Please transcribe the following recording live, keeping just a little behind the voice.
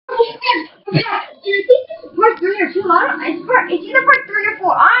Yeah, do you think this is part 3 or 2? It's either part 3 or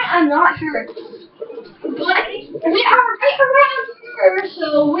 4. I'm not sure. But we are right around here,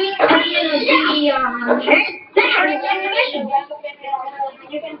 so we are going to be, starting the mission.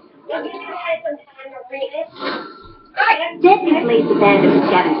 Alright. Definitely the band of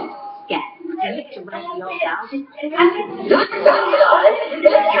scavengers. Yes. I used to run the old house.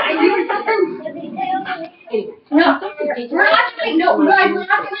 No,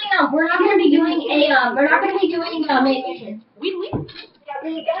 we're not going to be doing a main mission. We The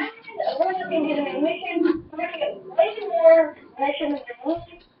guys we're looking to do a mission. We're going to get way more missions than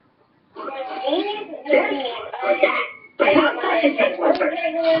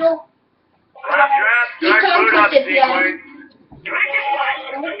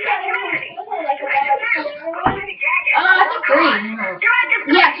That's 3.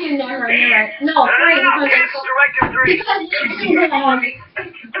 Yeah, 2, never. No, 3.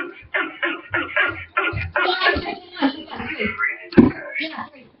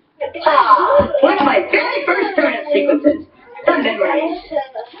 one of my very first turn-up sequences. Some memories.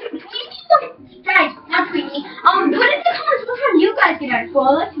 Guys, not creepy. Put in the comments what time you guys get out of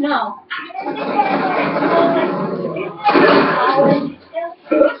school. Let's know.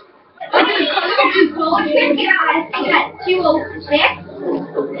 College get out at 2:06.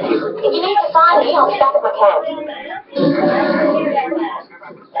 You need to find me. I'll be back at Webcam.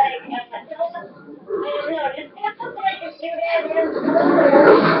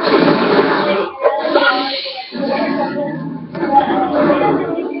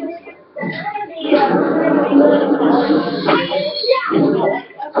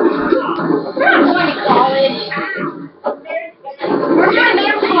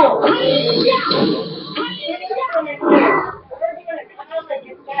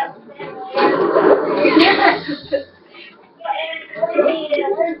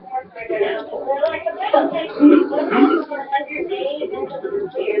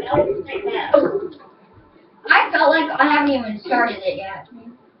 I felt like I haven't even started it yet.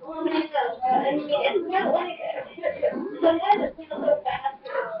 Well, it's not like sometimes it feels so fast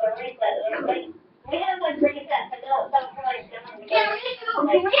to reset. Like we have like reset, but no, it's not really done. Can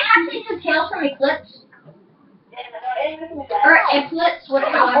we actually do Tales from Eclipse? Or Eclipse,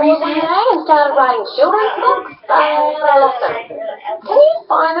 however you say it. And started writing children's books, and I lost them. Can you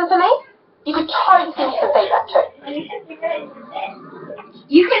find them for me? You could totally give me some feedback too.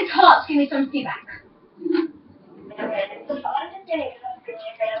 You can talk, give me some feedback.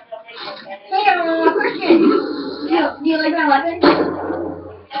 Hey, Christian, do you like my weapon?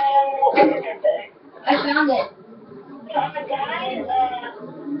 I found it.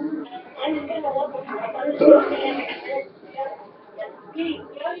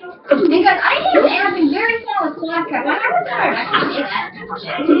 Because I have been very far with Claptrap. I never thought I'd actually say that.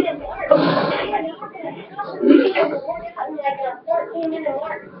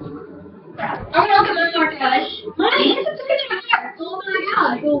 I'm gonna look at my mark, guys. Honey, it's a 3-minute mark. Oh my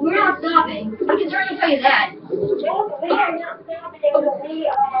gosh. Well, we're not stopping. I can certainly tell you that. We are not stopping, but we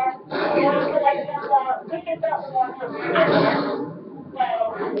are we can stop the water.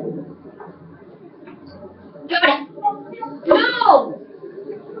 Got it. No!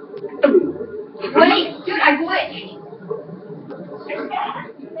 Wait, dude, I glitched.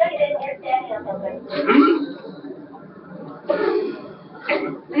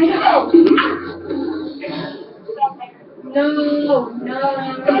 No.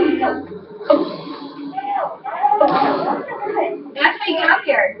 That's how you get up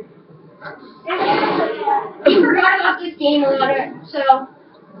here. We forgot about this game a lot, so.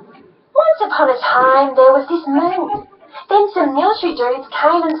 Once upon a time, there was this moon. Then some military dudes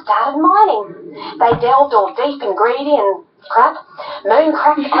came and started mining. They delved all deep and greedy and crap. Moon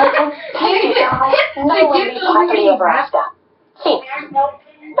cracked open, people died, no one lived happily ever after. Fin.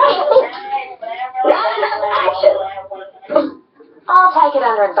 I'll take it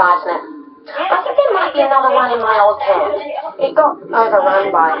under advisement. I think there might be another one in my old camp. It got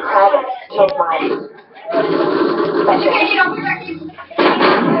overrun by crab and killed my...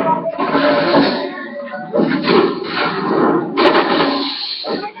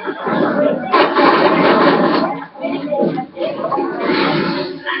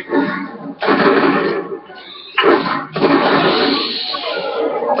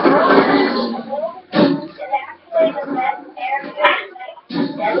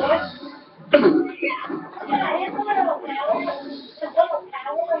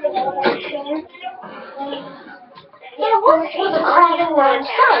 There once was a kraken named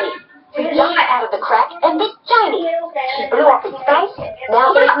Shiny who jumped out of the crack and bit Jamie. She blew off his face.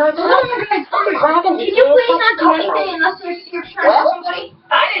 Now there's no time. The kraken Can you please not do anything unless you're trying to somebody?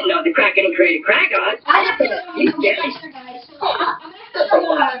 I didn't know the Kraken and Baby Crack on. I have to go to the guys.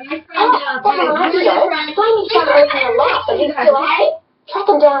 Blamey found it open a lot, but he's still at it. Track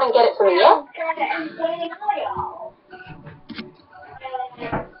him down and get it for me, yeah?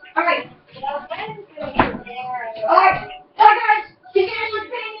 Alright. Alright. Bye, guys. See you guys in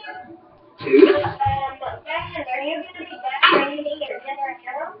Two. Are you going to be back for any your dinner at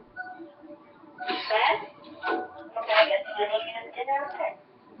home? Bed? Okay, I guess you're going to get dinner. Okay.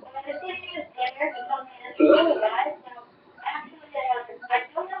 Well, I'm going to see you dinner. You told me to see you guys. So, actually, I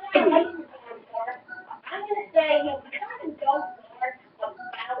don't know what license going for. I'm going to say you kind of go for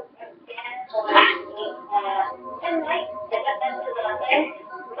about again like 10 nights to get them to the thing.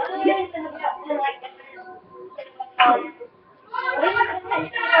 Mine is about 10 like that. We have a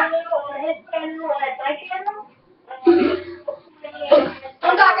comment on his channel and my channel.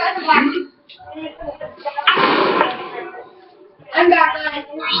 I'm back, guys. I'm back, guys.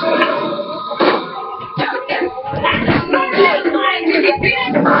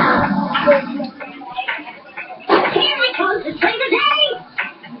 Here we come to play the day!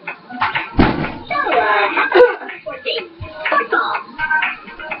 So, football.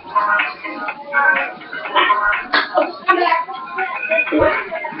 I'm back.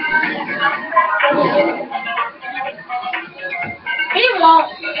 He won't.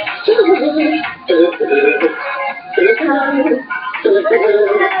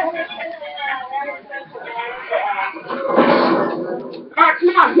 Alright,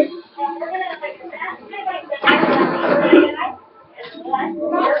 come on.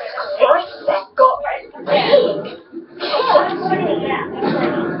 That got big.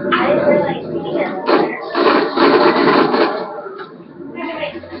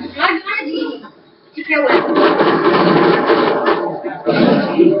 My God, easy to kill with.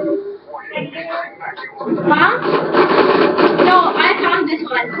 Huh? No, I found this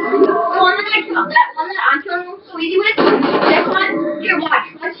one. The one that I'm killing so easy with. This one. Here, watch.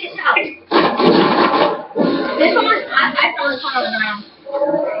 Watch this out. This one, I found this one on the ground.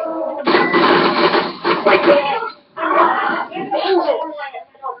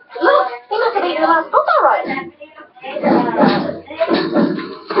 Look, he must have eaten the last book I wrote.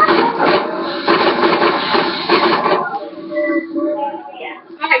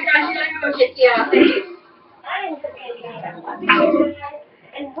 Alright, guys, you gotta go get the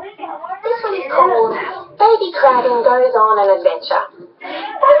This one is called Baby Kragan Goes on an Adventure.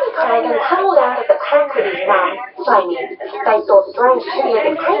 Baby Kragan crawled out of the pack with his mum, Blamey. They saw strange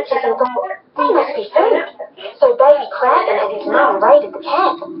two-legged creatures and thought, they must be food. So Baby Kragan and his mum raided the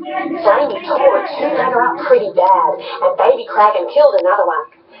camp. Blamey tore a two-legger up pretty bad, and Baby Kragan killed another one.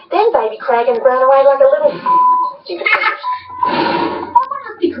 Then Baby Kragan ran away like a little stupid fish. Someone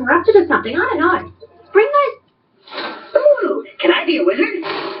must be corrupted or something, I don't know. Bring those. Ooh, can I be a wizard?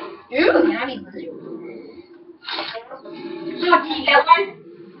 Ooh, can I be blue? So, did you get one?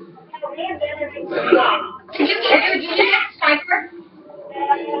 Did you get that, Sniper?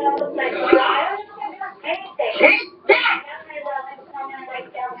 Take that!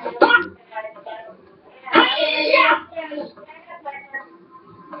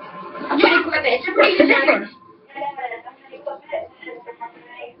 You can equip it. It's a pretty good weapon.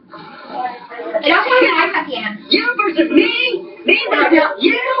 It also has an ice at the end. You versus me? Me versus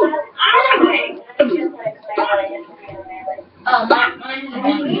you? All right. Oh, mine is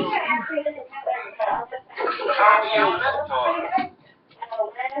amazing.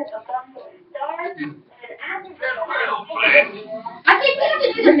 I think we have to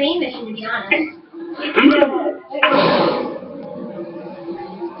do the main mission, to be honest. I'm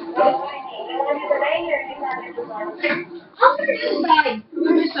gonna do the side. I'm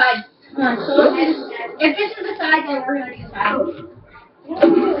gonna do side. Come on, so if this is the side, then we're gonna do side.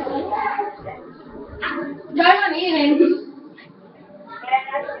 Guys, I'm eating.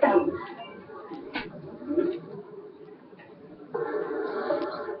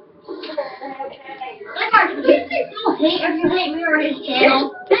 Like, please don't hate if you hate me or his channel.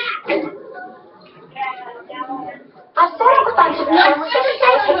 I've set up a bunch of cameras and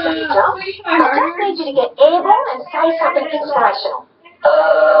stations for you, John. I just need you to get airborne and say something inspirational.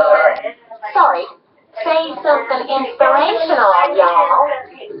 Sorry. Say something inspirational, y'all.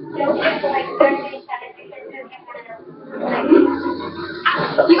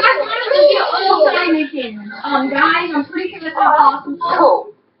 You guys want to do all side missions. Guys, I'm pretty sure that's not possible. Cool.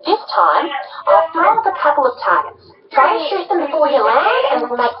 This time, I'll throw up a couple of targets. Try and shoot them before you land, and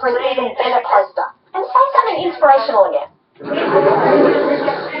we'll make for an even better poster. And say something inspirational again.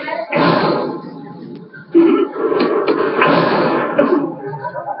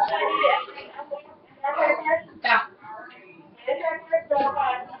 Yeah.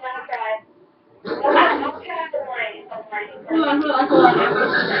 Hold on.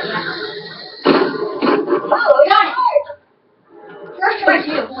 Oh, got it. First try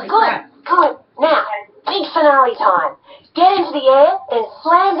too. Holy crap. Good. Now, big finale time. Get into the air and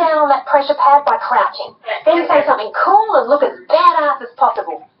slam down on that pressure pad by crouching. Then say something cool and look as badass as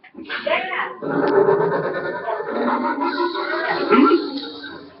possible.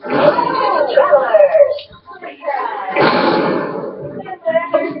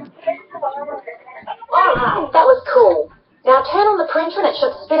 That was cool. Now turn on the printer and it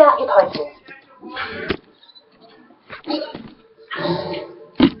should spit out your posters.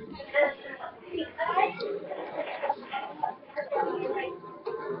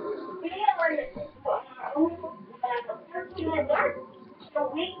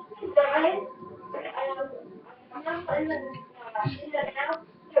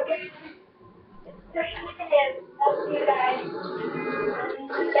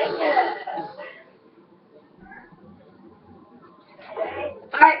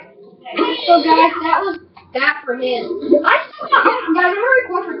 Alright. So guys, that was that for him. Guys, I'm gonna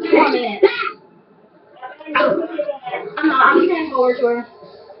record for 2 more minutes. I'm gonna go over to her.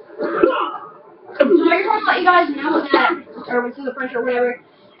 So I just want to let you guys know that, or to the printer or whatever,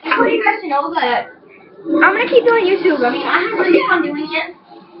 I just want you guys to know that I'm gonna keep doing YouTube. I mean, I have really fun doing it.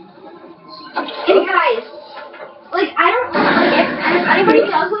 And guys, like, I don't, like, if anybody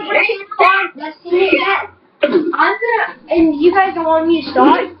does like what I'm that's seen it yet, I'm gonna, and you guys don't want me to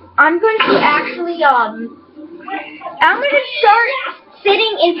start, I'm going to actually, I'm gonna start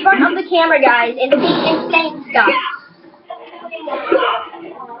sitting in front of the camera, guys, and saying insane stuff.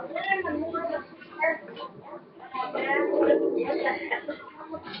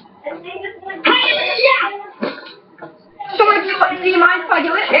 So, do you mind if I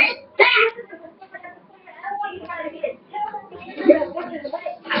do it?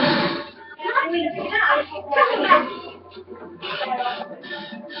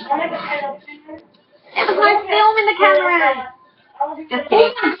 It was my film in the camera. Just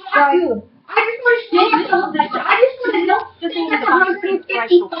kidding. Dude, I just want to know the thing that's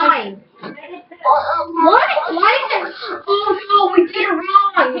 155. What? Why is it? Oh no, we did it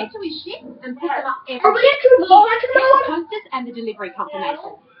wrong. Get to his ship and pick them up every Are we at too low? the posters and the delivery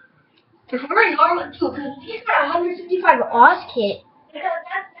confirmation. Because we're in normal too, because he's got 155 Oz kit.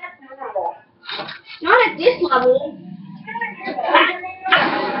 Not at this level.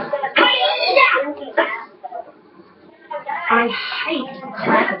 I hate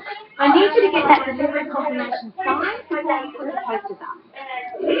traffic. I need you to get that delivery confirmation signed before you put the posters up.